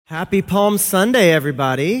Happy Palm Sunday,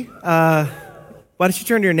 everybody. Why don't you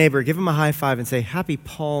turn to your neighbor, give him a high five, and say, Happy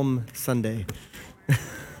Palm Sunday.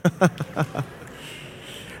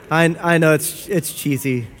 I know it's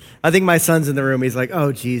cheesy. I think my son's in the room. He's like,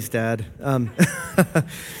 oh, geez, Dad.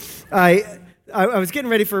 I was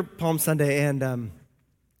getting ready for Palm Sunday, and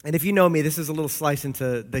if you know me, this is a little slice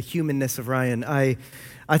into the humanness of Ryan. I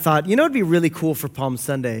thought, it'd be really cool for Palm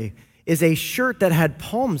Sunday is a shirt that had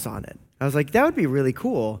palms on it. I was like, that would be really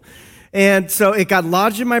cool. And so it got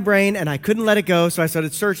lodged in my brain, and I couldn't let it go, so I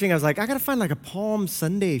started searching. I was like, I got to find like a Palm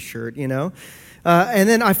Sunday shirt, And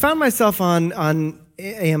then I found myself on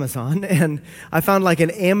Amazon, and I found like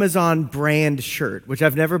an Amazon brand shirt, which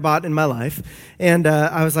I've never bought in my life. And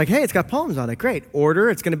I was like, hey, it's got palms on it. Great.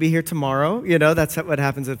 Order. It's going to be here tomorrow. That's what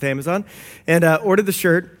happens with Amazon. And ordered the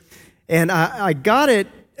shirt, and I got it.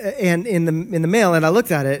 And in the mail, and I looked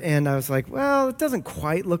at it, and I was like, well, it doesn't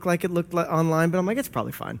quite look like it looked online, but I'm like, it's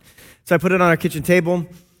probably fine. So I put it on our kitchen table.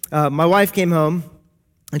 My wife came home,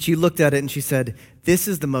 and she looked at it, and she said, this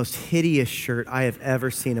is the most hideous shirt I have ever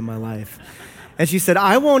seen in my life. And she said,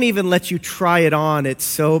 I won't even let you try it on. It's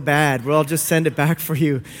so bad. Well, I'll just send it back for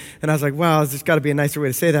you. And I was like, wow, there's got to be a nicer way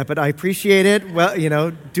to say that, but I appreciate it.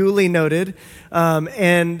 Well, duly noted.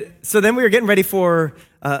 And so then we were getting ready for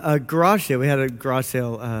a garage sale. We had a garage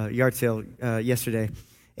sale, yard sale yesterday.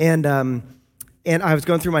 And I was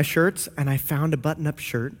going through my shirts, and I found a button-up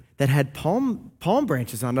shirt that had palm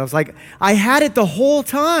branches on it. I was like, I had it the whole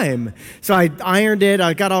time. So I ironed it.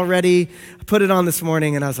 I got all ready, put it on this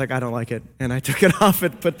morning, and I was like, I don't like it. And I took it off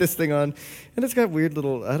and put this thing on. And it's got weird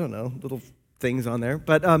little, little things on there.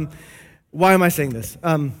 But why am I saying this?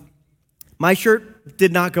 My shirt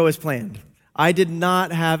did not go as planned. I did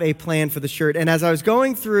not have a plan for the shirt. And as I was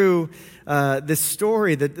going through this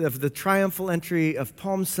story of the triumphal entry of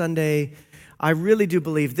Palm Sunday, I really do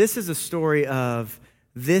believe this is a story of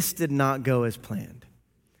this did not go as planned.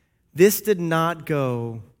 This did not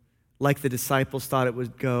go like the disciples thought it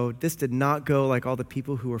would go. This did not go like all the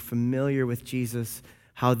people who were familiar with Jesus,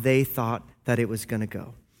 how they thought that it was going to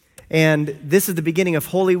go. And this is the beginning of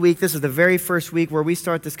Holy Week. This is the very first week where we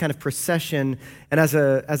start this kind of procession. And as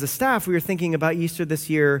a staff, we were thinking about Easter this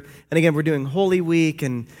year. And again, we're doing Holy Week,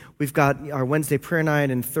 and we've got our Wednesday prayer night,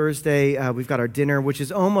 and Thursday we've got our dinner, which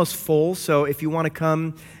is almost full. So if you want to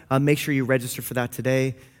come, make sure you register for that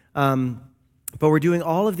today. But we're doing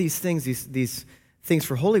all of these things, these things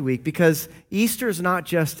for Holy Week, because Easter is not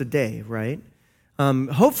just a day, right?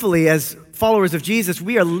 Hopefully, as followers of Jesus,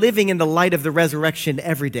 we are living in the light of the resurrection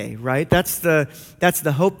every day, right? That's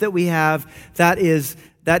the hope that we have. That is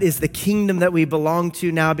the kingdom that we belong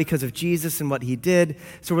to now because of Jesus and what he did.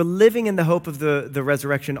 So we're living in the hope of the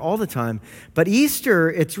resurrection all the time. But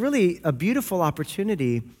Easter, it's really a beautiful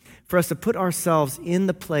opportunity for us to put ourselves in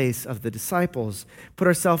the place of the disciples, put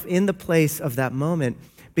ourselves in the place of that moment,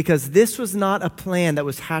 because this was not a plan that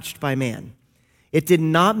was hatched by man. It did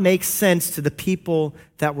not make sense to the people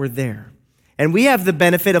that were there. And we have the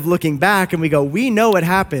benefit of looking back and we go, we know what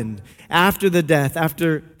happened after the death,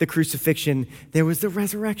 after the crucifixion. There was the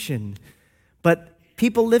resurrection. But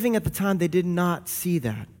people living at the time, they did not see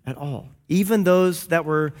that at all, even those that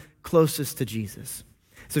were closest to Jesus.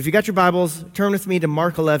 So if you got your Bibles, turn with me to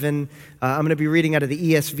Mark 11. I'm going to be reading out of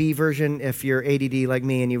the ESV version if you're ADD like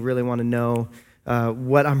me and you really want to know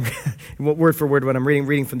what word for word what I'm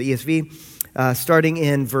reading from the ESV. Starting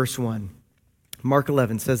in verse 1. Mark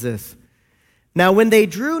 11 says this. Now when they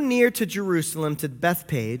drew near to Jerusalem, to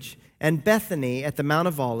Bethphage and Bethany at the Mount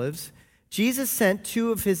of Olives, Jesus sent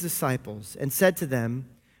two of his disciples and said to them,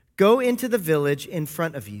 go into the village in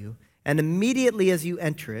front of you, and immediately as you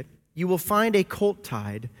enter it, you will find a colt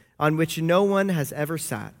tied on which no one has ever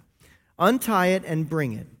sat. Untie it and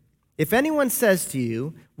bring it. If anyone says to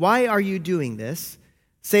you, why are you doing this?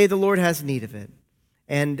 Say the Lord has need of it,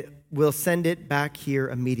 and we'll send it back here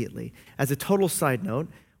immediately. As a total side note,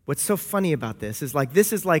 what's so funny about this is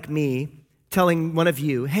like me telling one of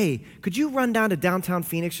you, hey, could you run down to downtown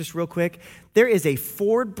Phoenix just real quick? There is a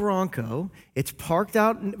Ford Bronco. It's parked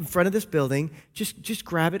out in front of this building. Just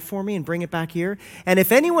grab it for me and bring it back here. And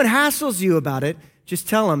if anyone hassles you about it, just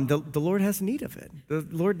tell them the Lord has need of it. The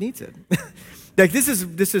Lord needs it. Like this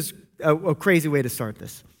is a crazy way to start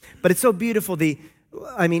this. But it's so beautiful.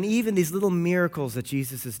 Even these little miracles that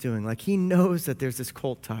Jesus is doing, like he knows that there's this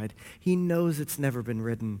colt tied. He knows it's never been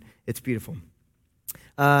ridden. It's beautiful.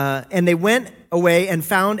 And they went away and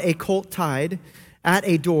found a colt tied at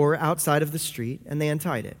a door outside of the street, and they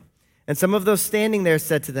untied it. And some of those standing there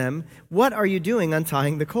said to them, what are you doing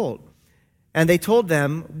untying the colt? And they told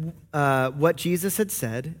them what Jesus had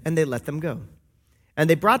said, and they let them go. And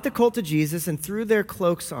they brought the colt to Jesus and threw their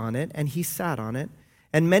cloaks on it, and he sat on it.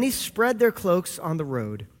 And many spread their cloaks on the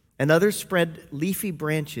road, and others spread leafy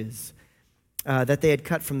branches that they had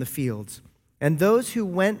cut from the fields. And those who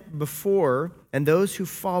went before and those who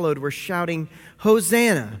followed were shouting,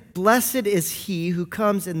 Hosanna! Blessed is he who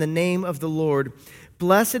comes in the name of the Lord.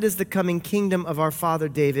 Blessed is the coming kingdom of our father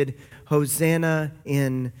David. Hosanna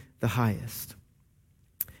in the highest.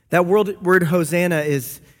 That word Hosanna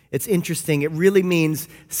it's interesting. It really means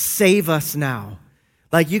save us now.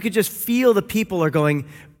 Like you could just feel the people are going,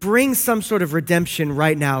 bring some sort of redemption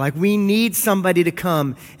right now. Like we need somebody to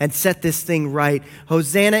come and set this thing right.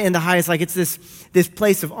 Hosanna in the highest, like it's this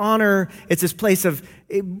place of honor. It's this place of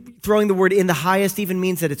throwing the word in the highest even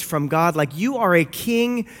means that it's from God. Like you are a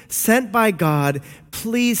king sent by God.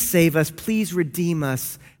 Please save us. Please redeem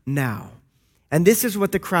us now. And this is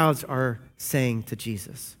what the crowds are saying to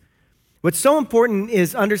Jesus. What's so important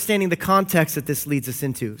is understanding the context that this leads us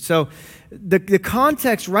into. So the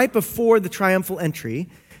context right before the triumphal entry,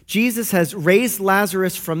 Jesus has raised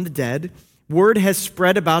Lazarus from the dead. Word has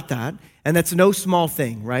spread about that, and that's no small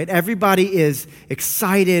thing, right? Everybody is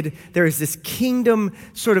excited. There is this kingdom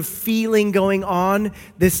sort of feeling going on,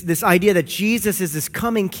 this idea that Jesus is this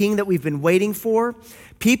coming king that we've been waiting for.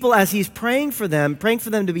 People, as he's praying for them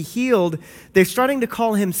to be healed, they're starting to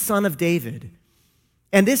call him Son of David.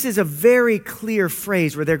 And this is a very clear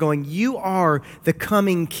phrase where they're going, you are the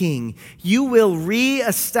coming king. You will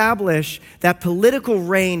reestablish that political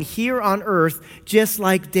reign here on earth just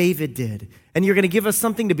like David did. And you're going to give us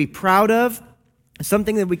something to be proud of,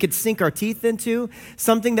 something that we could sink our teeth into,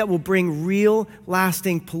 something that will bring real,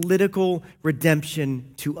 lasting political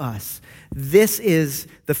redemption to us. This is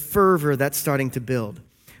the fervor that's starting to build.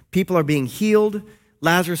 People are being healed.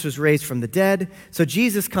 Lazarus was raised from the dead. So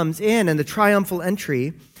Jesus comes in, and the triumphal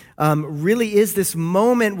entry really is this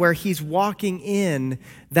moment where he's walking in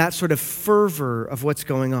that sort of fervor of what's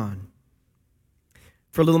going on.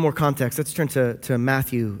 For a little more context, let's turn to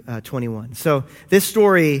Matthew 21. So this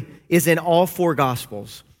story is in all four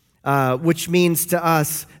Gospels, which means to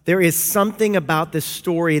us there is something about this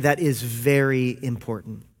story that is very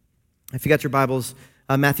important. If you got your Bibles,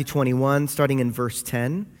 Matthew 21, starting in verse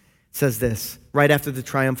 10. Says this, right after the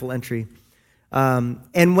triumphal entry.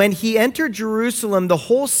 And when he entered Jerusalem, the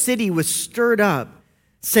whole city was stirred up,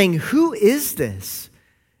 saying, who is this?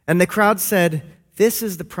 And the crowd said, this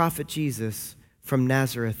is the prophet Jesus from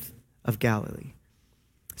Nazareth of Galilee.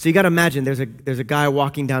 So you got to imagine there's a guy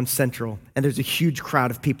walking down Central, and there's a huge crowd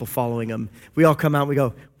of people following him. We all come out and we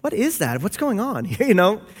go, what is that? What's going on? You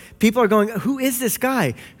know, people are going, who is this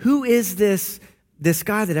guy? Who is this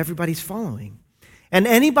guy that everybody's following? And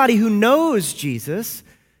anybody who knows Jesus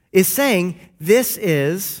is saying, this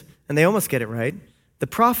is, and they almost get it right, the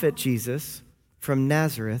prophet Jesus from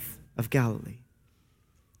Nazareth of Galilee.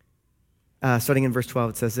 Starting in verse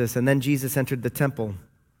 12, it says this, and then Jesus entered the temple,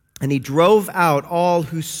 and he drove out all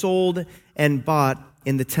who sold and bought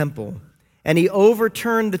in the temple. And he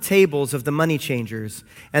overturned the tables of the money changers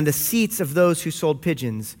and the seats of those who sold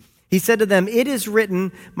pigeons. He said to them, it is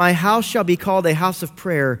written, my house shall be called a house of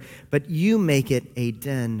prayer, but you make it a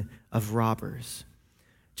den of robbers.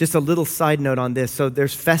 Just a little side note on this. So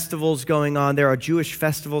there's festivals going on. There are Jewish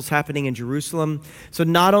festivals happening in Jerusalem. So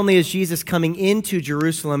not only is Jesus coming into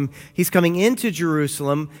Jerusalem, he's coming into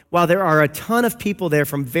Jerusalem while there are a ton of people there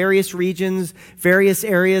from various regions, various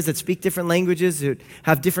areas that speak different languages, who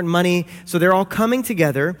have different money. So they're all coming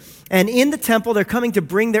together. And in the temple, they're coming to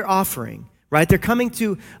bring their offering. Right? They're coming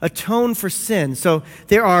to atone for sin. So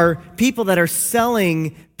there are people that are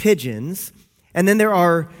selling pigeons, and then there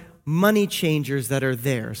are money changers that are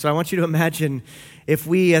there. So I want you to imagine if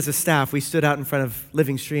we as a staff, we stood out in front of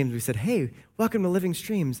Living Streams, we said, hey, welcome to Living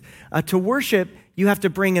Streams. To worship, you have to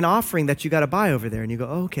bring an offering that you got to buy over there. And you go,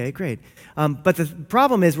 oh, okay, great. But the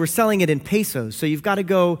problem is we're selling it in pesos, so you've got to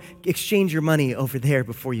go exchange your money over there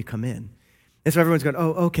before you come in. And so everyone's going,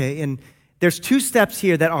 oh, okay. And there's two steps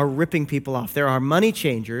here that are ripping people off. There are money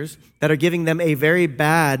changers that are giving them a very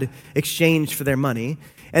bad exchange for their money.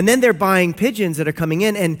 And then they're buying pigeons that are coming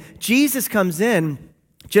in. And Jesus comes in,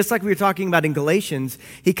 just like we were talking about in Galatians,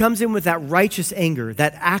 he comes in with that righteous anger,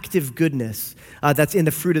 that active goodness that's in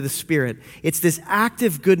the fruit of the Spirit. It's this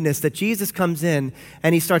active goodness that Jesus comes in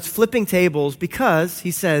and he starts flipping tables because he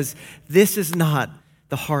says, this is not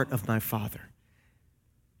the heart of my Father.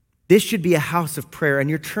 This should be a house of prayer, and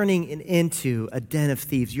you're turning it into a den of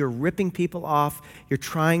thieves. You're ripping people off. You're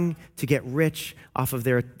trying to get rich off of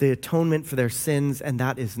the atonement for their sins, and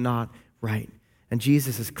that is not right. And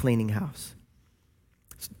Jesus is cleaning house.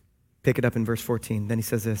 Pick it up in verse 14. Then he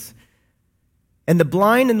says this, and the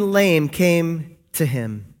blind and the lame came to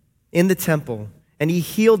him in the temple, and he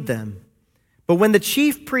healed them. But when the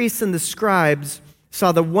chief priests and the scribes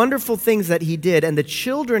saw the wonderful things that he did, and the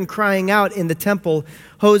children crying out in the temple,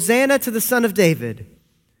 "Hosanna to the Son of David,"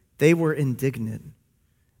 they were indignant.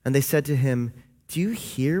 And they said to him, "Do you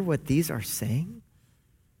hear what these are saying?"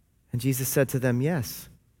 And Jesus said to them, "Yes.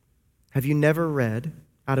 Have you never read,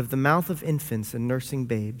 out of the mouth of infants and nursing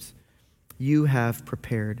babes, you have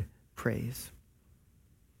prepared praise?"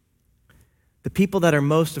 The people that are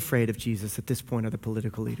most afraid of Jesus at this point are the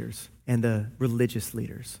political leaders and the religious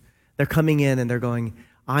leaders. They're coming in and they're going,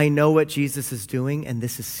 "I know what Jesus is doing, and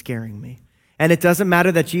this is scaring me." And it doesn't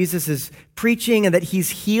matter that Jesus is preaching and that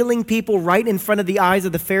he's healing people right in front of the eyes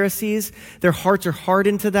of the Pharisees. Their hearts are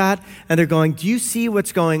hardened to that, and they're going, "Do you see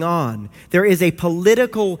what's going on?" There is a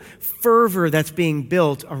political fervor that's being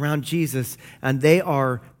built around Jesus, and they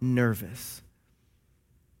are nervous.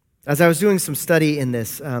 As I was doing some study in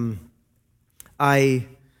this, I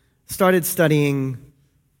started studying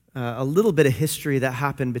a little bit of history that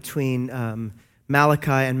happened between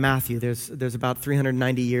Malachi and Matthew. There's about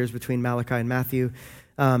 390 years between Malachi and Matthew.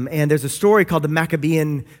 And there's a story called the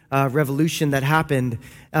Maccabean Revolution that happened.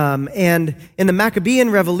 And in the Maccabean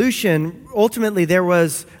Revolution, ultimately there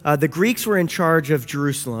was, the Greeks were in charge of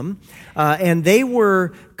Jerusalem. And they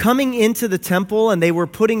were coming into the temple and they were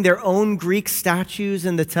putting their own Greek statues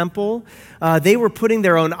in the temple. They were putting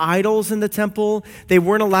their own idols in the temple. They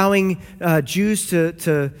weren't allowing Jews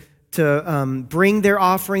to bring their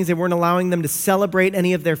offerings. They weren't allowing them to celebrate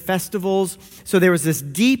any of their festivals. So there was this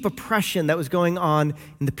deep oppression that was going on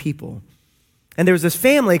in the people. And there was this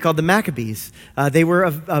family called the Maccabees. They were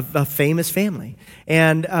a famous family.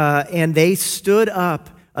 And they stood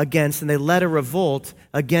up against, and they led a revolt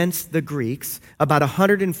against the Greeks about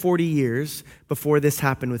 140 years before this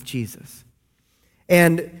happened with Jesus.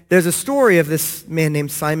 And there's a story of this man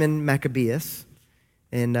named Simon Maccabeus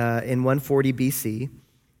in 140 BC.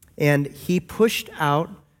 And he pushed out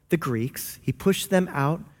the Greeks. He pushed them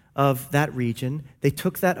out of that region. They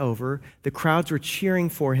took that over. The crowds were cheering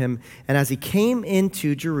for him. And as he came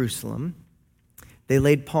into Jerusalem, they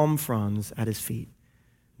laid palm fronds at his feet.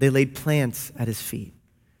 They laid plants at his feet.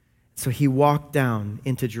 So he walked down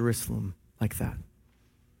into Jerusalem like that.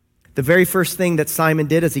 The very first thing that Simon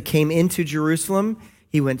did as he came into Jerusalem,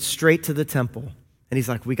 he went straight to the temple. And he's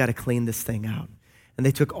like, "We got to clean this thing out." And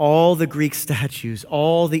they took all the Greek statues,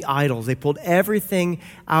 all the idols. They pulled everything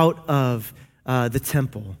out of the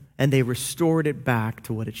temple, and they restored it back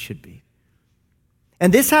to what it should be.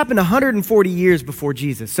 And this happened 140 years before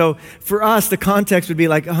Jesus. So for us, the context would be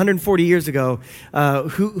like 140 years ago,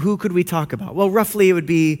 who could we talk about? Well, roughly it would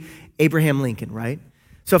be Abraham Lincoln, right?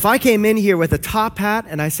 So if I came in here with a top hat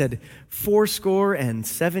and I said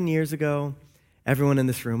 77 years ago, everyone in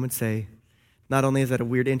this room would say, not only is that a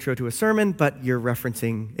weird intro to a sermon, but you're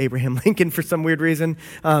referencing Abraham Lincoln for some weird reason.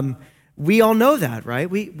 We all know that, right?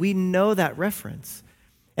 We know that reference.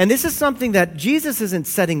 And this is something that Jesus isn't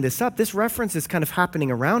setting this up. This reference is kind of happening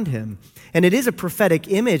around him. And it is a prophetic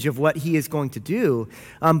image of what he is going to do.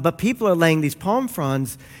 But people are laying these palm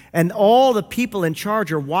fronds, and all the people in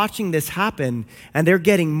charge are watching this happen, and they're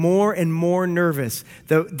getting more and more nervous.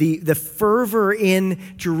 The fervor in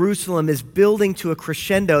Jerusalem is building to a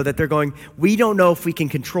crescendo that they're going, "We don't know if we can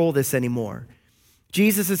control this anymore."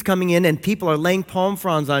 Jesus is coming in, and people are laying palm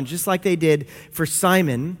fronds on, just like they did for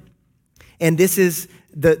Simon. And this is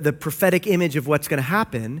the prophetic image of what's going to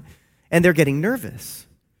happen, and they're getting nervous.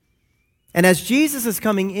 And as Jesus is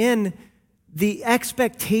coming in, the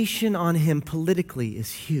expectation on him politically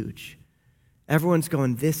is huge. Everyone's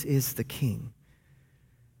going, "This is the king."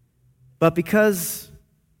 But because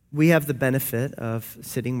we have the benefit of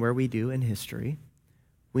sitting where we do in history,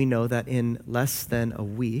 we know that in less than a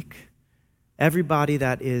week, everybody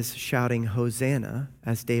that is shouting Hosanna,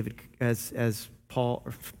 as Paul,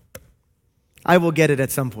 I will get it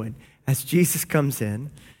at some point. As Jesus comes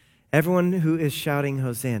in, everyone who is shouting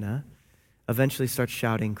Hosanna eventually starts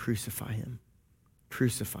shouting, "Crucify him,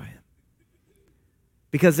 crucify him."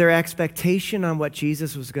 Because their expectation on what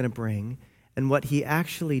Jesus was going to bring and what he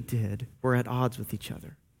actually did were at odds with each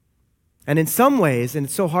other. And in some ways, and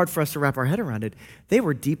it's so hard for us to wrap our head around it, they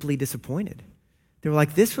were deeply disappointed. They were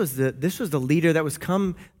like, this was the leader that was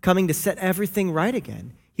coming to set everything right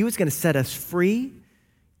again. He was going to set us free.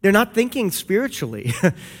 They're not thinking spiritually.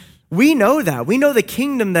 We know that. We know the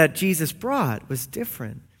kingdom that Jesus brought was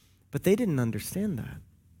different, but they didn't understand that.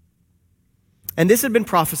 And this had been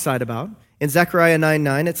prophesied about. In Zechariah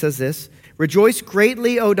 9:9, it says this, "Rejoice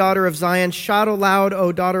greatly, O daughter of Zion. Shout aloud,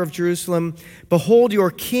 O daughter of Jerusalem. Behold, your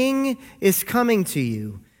king is coming to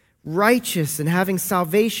you. Righteous and having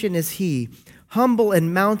salvation is he, humble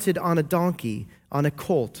and mounted on a donkey, on a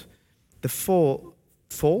colt, the foal,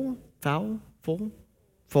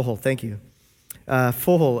 thank you.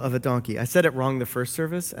 foal of a donkey. I said it wrong the first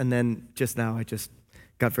service, and then just now I just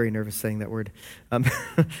got very nervous saying that word.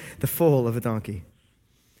 The foal of a donkey.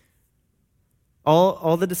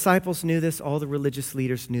 All the disciples knew this. All the religious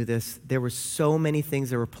leaders knew this. There were so many things.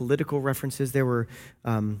 There were political references. There were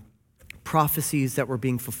prophecies that were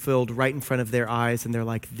being fulfilled right in front of their eyes, and they're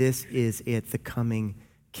like, this is it, the coming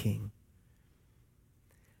king.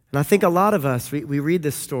 And I think a lot of us, we read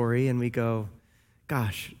this story and we go,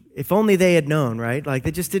 gosh, if only they had known, right? Like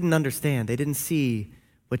they just didn't understand. They didn't see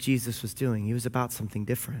what Jesus was doing. He was about something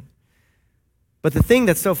different. But the thing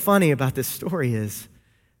that's so funny about this story is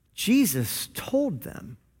Jesus told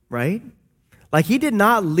them, right? Like he did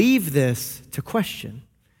not leave this to question.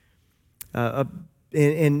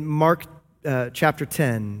 In Mark chapter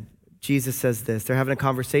 10, Jesus says this. They're having a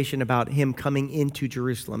conversation about him coming into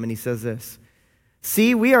Jerusalem, and he says this,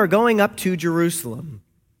 "See, we are going up to Jerusalem,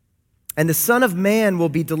 and the Son of Man will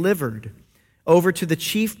be delivered over to the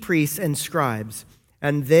chief priests and scribes,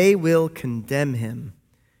 and they will condemn him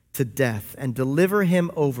to death and deliver him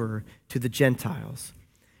over to the Gentiles.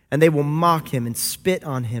 And they will mock him and spit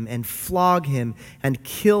on him and flog him and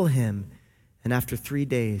kill him, and after 3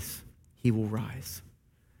 days he will rise."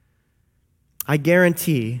 I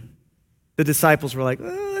guarantee the disciples were like,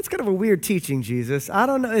 that's kind of a weird teaching, Jesus. I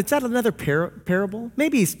don't know. Is that another parable?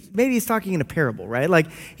 Maybe he's talking in a parable, right? Like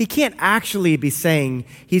he can't actually be saying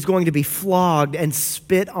he's going to be flogged and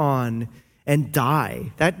spit on and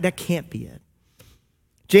die. That can't be it.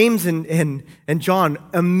 James and John,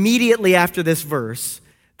 immediately after this verse,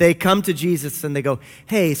 they come to Jesus and they go,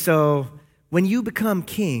 hey, so when you become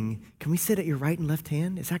king, can we sit at your right and left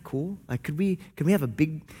hand? Is that cool? Like, can we have a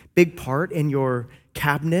big part in your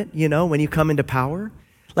cabinet, when you come into power?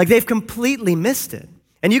 Like, they've completely missed it.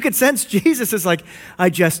 And you could sense Jesus is like, I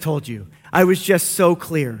just told you. I was just so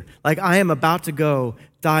clear. Like, I am about to go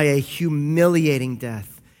die a humiliating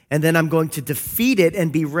death. And then I'm going to defeat it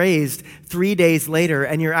and be raised 3 days later.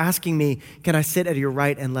 And you're asking me, can I sit at your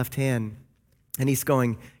right and left hand? And he's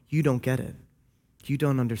going, you don't get it. You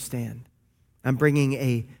don't understand. I'm bringing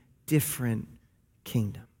a different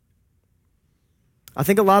kingdom. I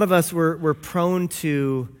think a lot of us, we're prone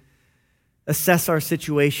to assess our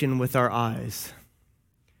situation with our eyes.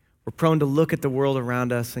 We're prone to look at the world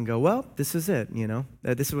around us and go, well, this is it,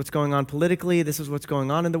 This is what's going on politically. This is what's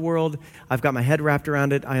going on in the world. I've got my head wrapped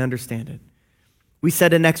around it. I understand it. We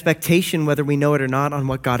set an expectation, whether we know it or not, on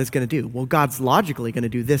what God is going to do. Well, God's logically going to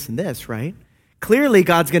do this and this, right? Clearly,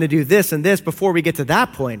 God's going to do this and this before we get to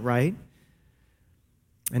that point, right?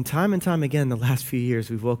 And time again, the last few years,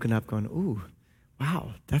 we've woken up going, ooh,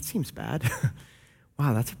 wow, that seems bad.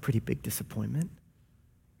 Wow, that's a pretty big disappointment.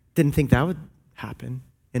 Didn't think that would happen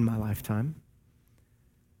in my lifetime.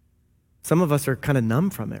 Some of us are kind of numb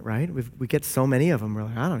from it, right? We get so many of them. We're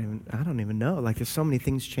like, I don't even know. Like, there's so many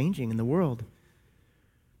things changing in the world.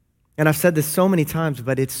 And I've said this so many times,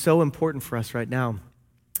 but it's so important for us right now.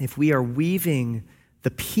 If we are weaving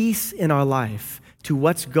the peace in our life to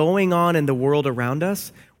what's going on in the world around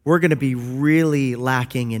us, we're going to be really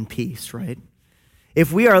lacking in peace, right?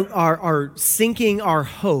 If we are sinking our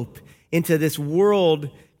hope into this world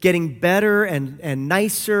getting better and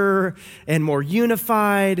nicer and more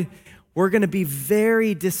unified, we're going to be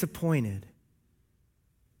very disappointed.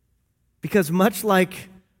 Because much like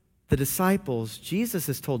the disciples, Jesus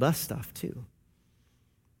has told us stuff too.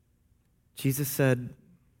 Jesus said,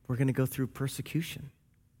 we're going to go through persecution.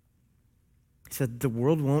 He said, the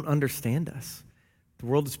world won't understand us. The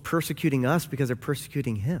world is persecuting us because they're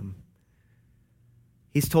persecuting him.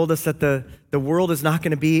 He's told us that the world is not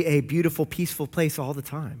going to be a beautiful, peaceful place all the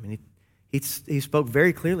time. And he spoke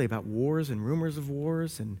very clearly about wars and rumors of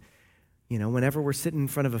wars. And, whenever we're sitting in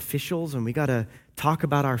front of officials and we got to talk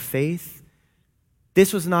about our faith,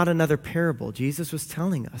 this was not another parable. Jesus was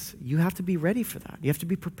telling us, you have to be ready for that. You have to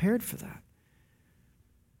be prepared for that.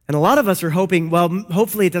 And a lot of us are hoping, well,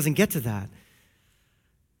 hopefully it doesn't get to that.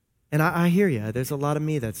 And I hear you. There's a lot of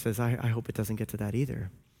me that says, I hope it doesn't get to that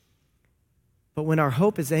either. But when our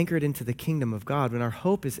hope is anchored into the kingdom of God, when our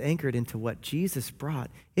hope is anchored into what Jesus brought,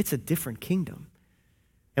 it's a different kingdom.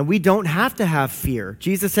 And we don't have to have fear.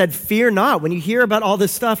 Jesus said, fear not. When you hear about all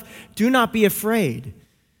this stuff, do not be afraid.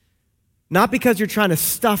 Not because you're trying to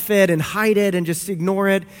stuff it and hide it and just ignore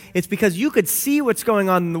it. It's because you could see what's going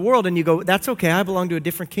on in the world and you go, that's okay, I belong to a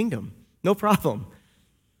different kingdom. No problem.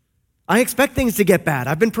 I expect things to get bad.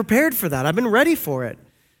 I've been prepared for that. I've been ready for it.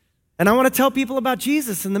 And I want to tell people about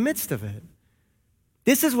Jesus in the midst of it.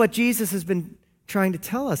 This is what Jesus has been trying to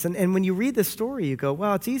tell us. And when you read this story, you go,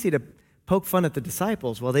 well, it's easy to poke fun at the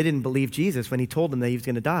disciples. Well, they didn't believe Jesus when he told them that he was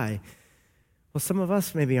going to die. Well, some of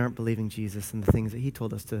us maybe aren't believing Jesus and the things that he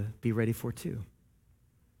told us to be ready for too.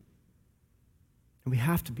 And we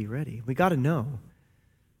have to be ready. We got to know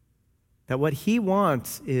that what he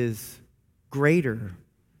wants is greater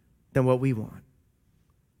than what we want.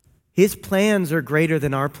 His plans are greater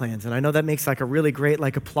than our plans. And I know that makes like a really great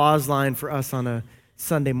like applause line for us on a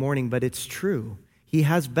Sunday morning, but it's true. He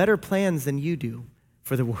has better plans than you do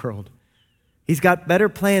for the world. He's got better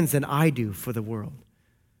plans than I do for the world.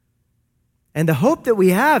 And the hope that we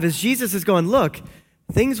have is Jesus is going, look,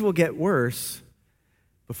 things will get worse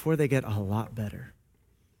before they get a lot better.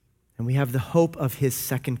 And we have the hope of his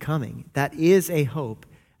second coming. That is a hope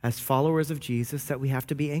as followers of Jesus that we have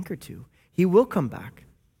to be anchored to. He will come back.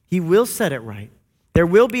 He will set it right. There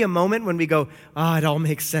will be a moment when we go, it all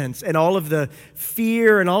makes sense. And all of the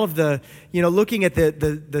fear and all of the, looking at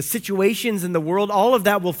the situations in the world, all of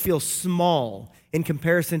that will feel small in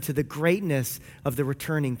comparison to the greatness of the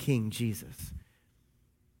returning King, Jesus.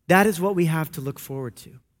 That is what we have to look forward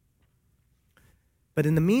to. But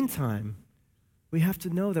in the meantime, we have to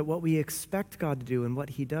know that what we expect God to do and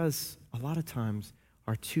what he does a lot of times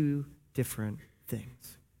are two different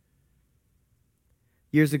things.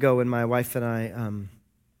 Years ago, when my wife and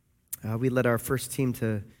I, we led our first team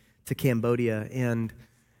to Cambodia, and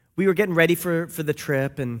we were getting ready for the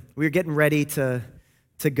trip, and we were getting ready to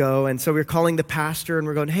go, and so we were calling the pastor, and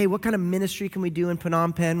we're going, hey, what kind of ministry can we do in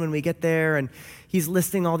Phnom Penh when we get there? And he's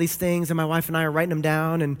listing all these things, and my wife and I are writing them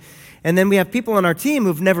down, and then we have people on our team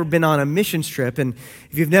who've never been on a missions trip, and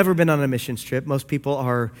if you've never been on a missions trip, most people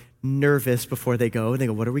are nervous before they go. They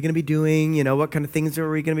go, what are we going to be doing? What kind of things are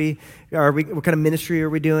we going to be, what kind of ministry are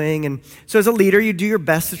we doing? And so as a leader, you do your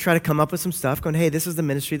best to try to come up with some stuff going, hey, this is the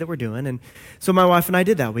ministry that we're doing. And so my wife and I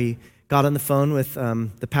did that. We got on the phone with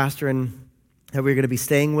the pastor that we were going to be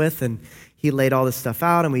staying with, and he laid all this stuff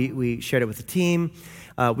out, and we shared it with the team.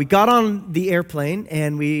 We got on the airplane,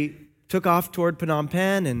 and we took off toward Phnom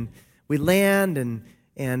Penh, and we land,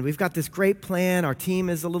 and we've got this great plan. Our team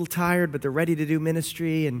is a little tired, but they're ready to do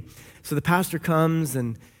ministry. And so the pastor comes,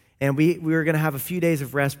 and we were going to have a few days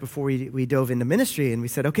of rest before we dove into ministry. And we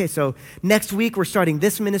said, okay, so next week we're starting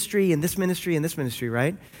this ministry and this ministry and this ministry,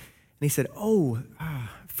 right? And he said, I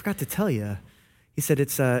forgot to tell you. He said,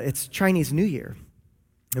 it's Chinese New Year.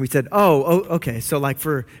 And we said, okay, so like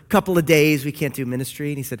for a couple of days we can't do ministry.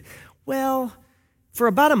 And he said, well, for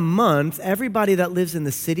about a month, everybody that lives in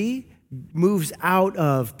the city moves out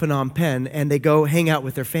of Phnom Penh and they go hang out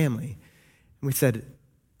with their family. And we said,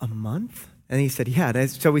 a month? And he said, yeah. And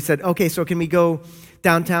so we said, okay, so can we go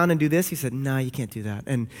downtown and do this? He said, no, you can't do that.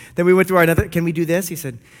 And then we went to another, can we do this? He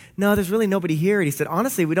said, no, there's really nobody here. And he said,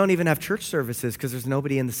 honestly, we don't even have church services because there's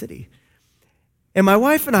nobody in the city. And my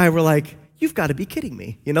wife and I were like, you've got to be kidding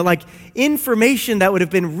me. Like information that would have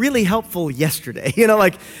been really helpful yesterday.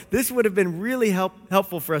 Like this would have been really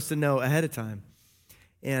helpful for us to know ahead of time.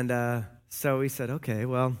 And so we said, okay,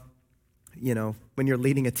 well, when you're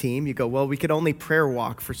leading a team, you go, well, we could only prayer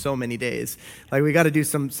walk for so many days. Like we got to do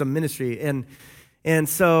some ministry. And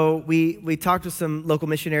so we talked with some local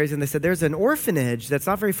missionaries, and they said, there's an orphanage that's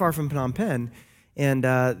not very far from Phnom Penh. And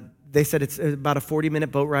they said it's about a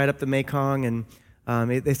 40-minute boat ride up the Mekong. And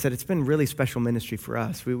they said, it's been really special ministry for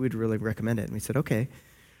us. We'd really recommend it. And we said, okay.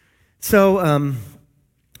 So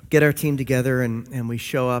get our team together, and we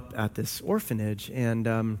show up at this orphanage,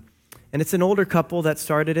 and it's an older couple that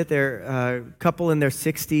started it. They're a couple in their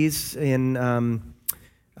 60s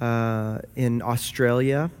in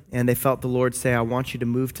Australia, and they felt the Lord say, I want you to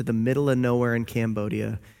move to the middle of nowhere in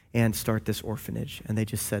Cambodia and start this orphanage. And they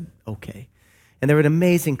just said, okay. And they were an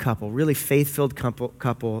amazing couple, really faith-filled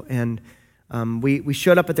couple, and we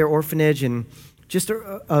showed up at their orphanage, and just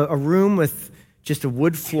a room with just a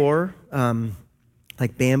wood floor,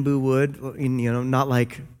 like bamboo wood, not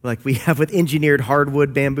like we have with engineered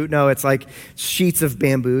hardwood bamboo. No, it's like sheets of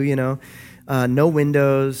bamboo, no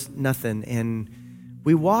windows, nothing. And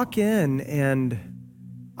we walk in,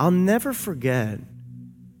 and I'll never forget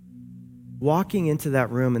walking into that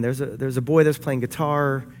room, and there's a boy that's playing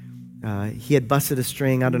guitar. He had busted a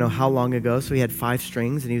string, I don't know how long ago, so he had 5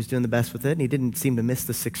 strings, and he was doing the best with it, and he didn't seem to miss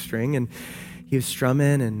the 6th string, and he was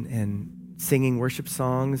strumming and singing worship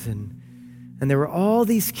songs, and there were all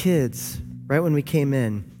these kids, right when we came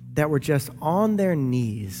in, that were just on their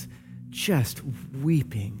knees, just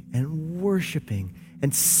weeping and worshiping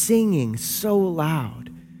and singing so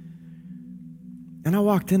loud. And I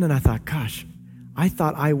walked in and I thought, gosh, I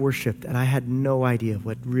thought I worshiped and I had no idea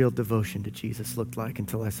what real devotion to Jesus looked like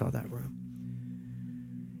until I saw that room.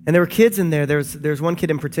 And there were kids in there. There's one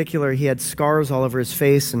kid in particular, he had scars all over his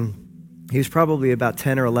face, and he was probably about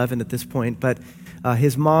 10 or 11 at this point, but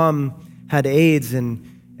his mom had AIDS,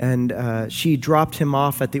 and she dropped him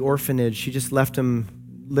off at the orphanage. She just left him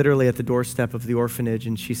literally at the doorstep of the orphanage,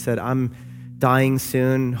 and she said, I'm dying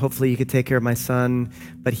soon. Hopefully you could take care of my son,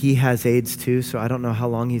 but he has AIDS too, so I don't know how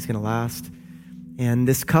long he's going to last. And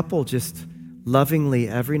this couple just lovingly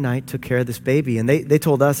every night took care of this baby. And they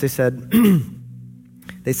told us, they said,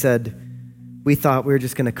 we thought we were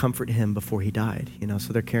just going to comfort him before he died,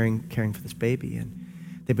 so they're caring for this baby.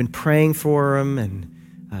 And they've been praying for him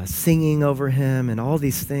and singing over him and all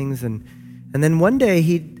these things. And then one day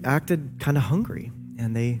he acted kind of hungry,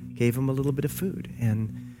 and they gave him a little bit of food.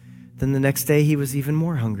 And then the next day he was even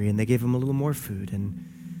more hungry, and they gave him a little more food. And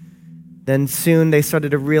then soon they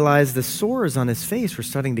started to realize the sores on his face were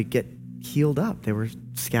starting to get healed up. They were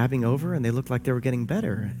scabbing over, and they looked like they were getting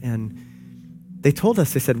better. And they told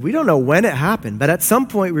us, they said, we don't know when it happened, but at some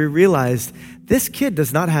point we realized this kid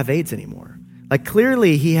does not have AIDS anymore. Like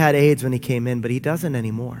clearly he had AIDS when he came in, but he doesn't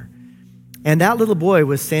anymore. And that little boy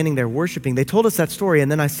was standing there worshiping. They told us that story,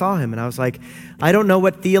 and then I saw him, and I was like, I don't know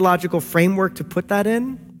what theological framework to put that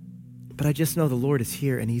in, but I just know the Lord is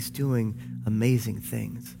here, and he's doing amazing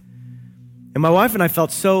things. And my wife and I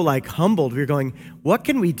felt so humbled. We were going, what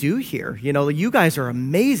can we do here? You guys are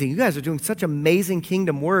amazing. You guys are doing such amazing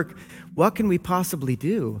kingdom work. What can we possibly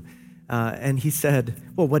do? And he said,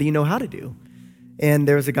 well, what do you know how to do? And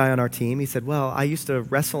there was a guy on our team. He said, well, I used to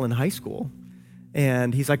wrestle in high school.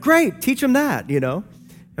 And he's like, great, teach them that, And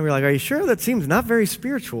we're like, are you sure? That seems not very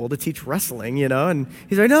spiritual to teach wrestling, And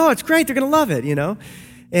he's like, no, it's great. They're going to love it,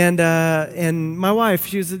 And my wife,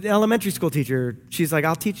 she was an elementary school teacher. She's like,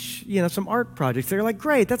 I'll teach, some art projects. They're like,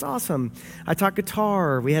 great, that's awesome. I taught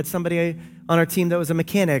guitar. We had somebody on our team that was a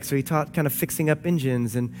mechanic, so he taught kind of fixing up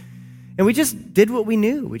engines. And we just did what we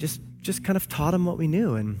knew. We just kind of taught them what we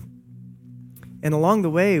knew. And along the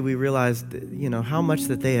way, we realized, how much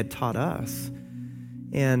that they had taught us.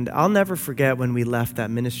 And I'll never forget when we left that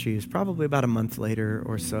ministry. It was probably about a month later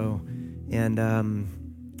or so. And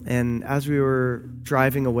as we were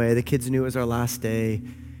driving away, the kids knew it was our last day,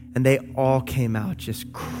 and they all came out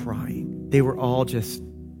just crying. They were all just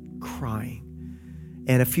crying.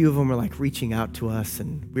 And a few of them were reaching out to us,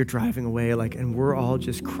 and we were driving away, and we're all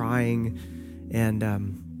just crying. And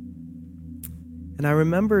I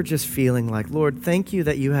remember just feeling Lord, thank you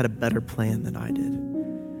that you had a better plan than I did.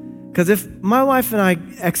 Because if my wife and I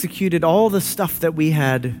executed all the stuff that we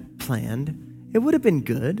had planned, it would have been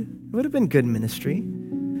good. It would have been good ministry.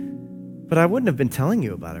 But I wouldn't have been telling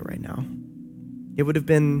you about it right now. It would have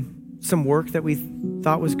been some work that we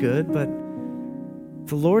thought was good, but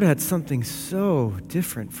the Lord had something so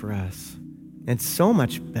different for us and so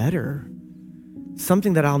much better,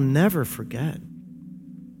 something that I'll never forget.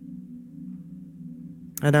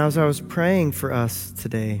 And as I was praying for us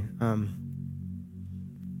today,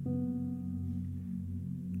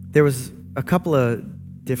 there was a couple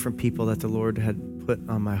of different people that the Lord had put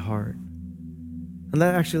on my heart. And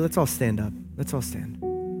let's all stand up. Let's all stand.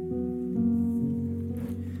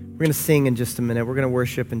 We're going to sing in just a minute. We're going to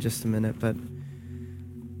worship in just a minute. But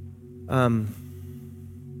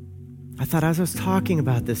I thought as I was talking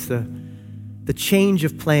about this, the change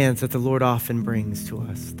of plans that the Lord often brings to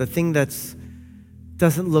us, the thing that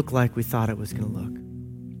doesn't look like we thought it was going to look.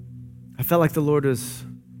 I felt like the Lord was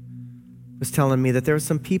telling me that there are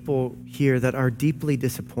some people here that are deeply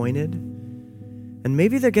disappointed. And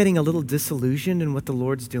maybe they're getting a little disillusioned in what the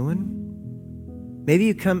Lord's doing. Maybe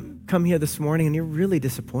you come here this morning and you're really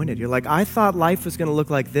disappointed. You're like, I thought life was going to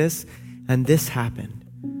look like this, and this happened.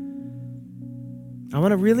 I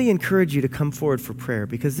want to really encourage you to come forward for prayer,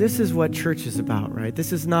 because this is what church is about, right?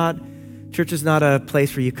 Church is not a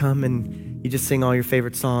place where you come and you just sing all your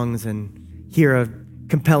favorite songs and hear a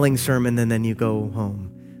compelling sermon and then you go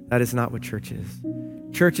home. That is not what church is.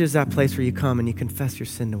 Church is that place where you come and you confess your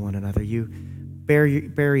sin to one another. You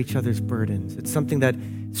bear each other's burdens. It's something that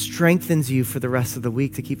strengthens you for the rest of the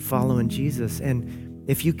week to keep following Jesus. And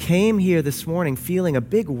if you came here this morning feeling a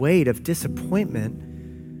big weight of disappointment,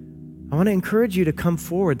 I want to encourage you to come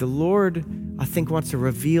forward. The Lord, I think, wants to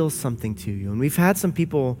reveal something to you. And we've had some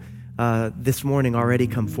people this morning already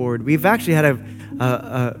come forward. We've actually had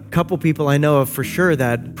a couple people I know of for sure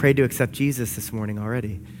that prayed to accept Jesus this morning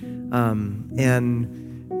already.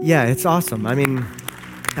 And yeah, it's awesome. I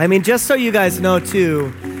mean, just so you guys know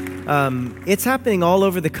too, it's happening all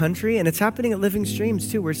over the country, and it's happening at Living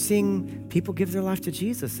Streams too. We're seeing people give their life to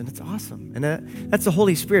Jesus, and it's awesome. And that's the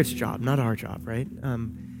Holy Spirit's job, not our job, right?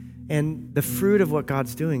 And the fruit of what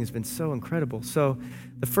God's doing has been so incredible. So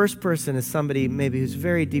the first person is somebody maybe who's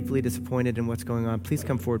very deeply disappointed in what's going on. Please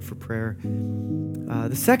come forward for prayer.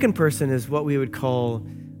 The second person is what we would call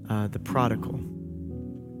the prodigal.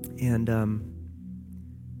 And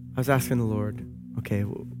I was asking the Lord, okay,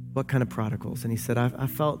 what kind of prodigals? And he said, I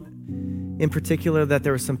felt in particular that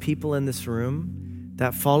there were some people in this room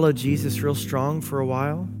that followed Jesus real strong for a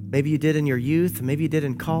while. Maybe you did in your youth, maybe you did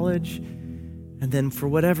in college, and then for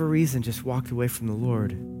whatever reason just walked away from the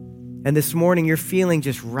Lord. And this morning you're feeling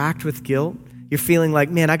just racked with guilt. You're feeling like,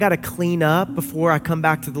 man, I got to clean up before I come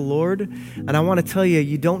back to the Lord. And I want to tell you,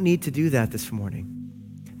 you don't need to do that this morning.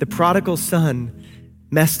 The prodigal son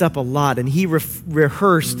messed up a lot, and he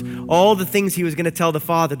rehearsed all the things he was going to tell the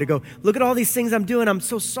father to go, look at all these things I'm doing. I'm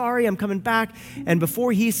so sorry. I'm coming back. And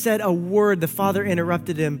before he said a word, the father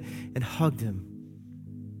interrupted him and hugged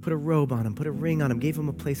him, put a robe on him, put a ring on him, gave him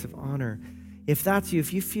a place of honor. If that's you,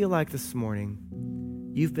 if you feel like this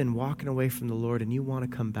morning you've been walking away from the Lord and you want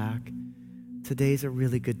to come back, today's a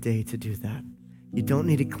really good day to do that. You don't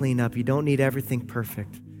need to clean up. You don't need everything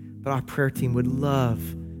perfect. But our prayer team would love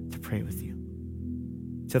to pray with you.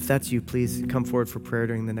 So if that's you, please come forward for prayer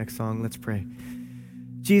during the next song. Let's pray.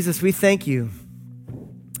 Jesus, we thank you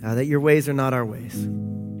that your ways are not our ways.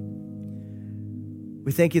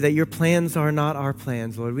 We thank you that your plans are not our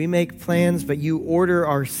plans, Lord. We make plans, but you order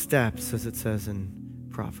our steps, as it says in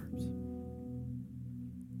Proverbs.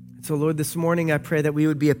 So, Lord, this morning I pray that we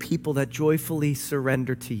would be a people that joyfully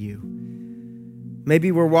surrender to you.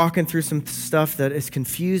 Maybe we're walking through some stuff that is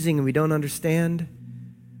confusing and we don't understand.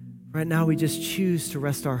 Right now, we just choose to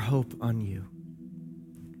rest our hope on you.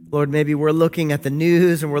 Lord, maybe we're looking at the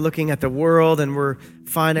news and we're looking at the world and we're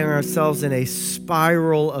finding ourselves in a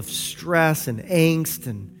spiral of stress and angst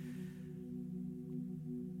and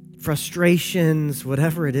frustrations,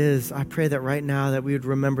 whatever it is. I pray that right now that we would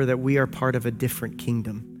remember that we are part of a different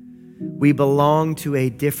kingdom. We belong to a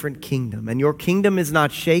different kingdom, and your kingdom is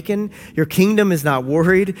not shaken. Your kingdom is not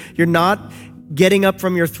worried. You're not getting up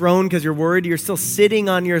from your throne because you're worried. You're still sitting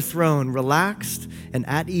on your throne, relaxed and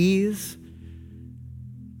at ease.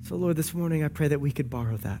 So, Lord, this morning I pray that we could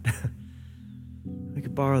borrow that. We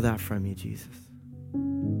could borrow that from you, Jesus.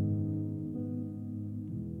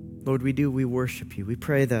 Lord, we worship you. We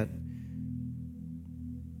pray that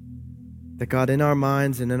God, in our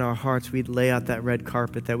minds and in our hearts, we'd lay out that red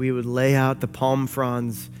carpet, that we would lay out the palm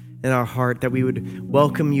fronds in our heart, that we would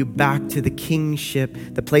welcome you back to the kingship,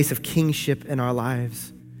 the place of kingship in our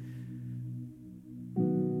lives.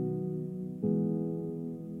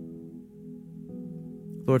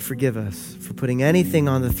 Lord, forgive us for putting anything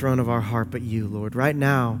on the throne of our heart but you, Lord. Right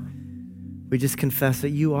now, we just confess that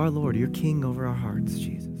you are Lord. You're King over our hearts,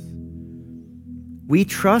 Jesus. We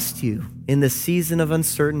trust you in the season of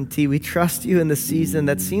uncertainty. We trust you in the season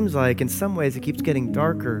that seems like, in some ways, it keeps getting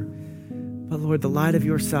darker. But Lord, the light of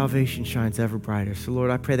your salvation shines ever brighter. So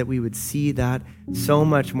Lord, I pray that we would see that so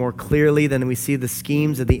much more clearly than we see the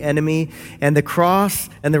schemes of the enemy. And the cross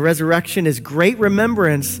and the resurrection is great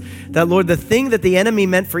remembrance that, Lord, the thing that the enemy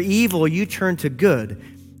meant for evil, you turned to good.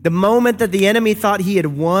 The moment that the enemy thought he had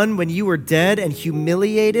won when you were dead and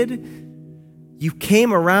humiliated, you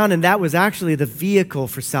came around and that was actually the vehicle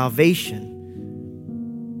for salvation.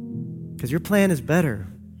 Because your plan is better.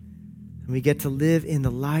 And we get to live in the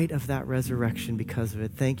light of that resurrection because of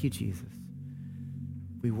it. Thank you, Jesus.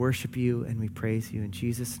 We worship you and we praise you in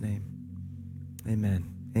Jesus' name. Amen.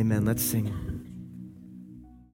 Amen. Let's sing.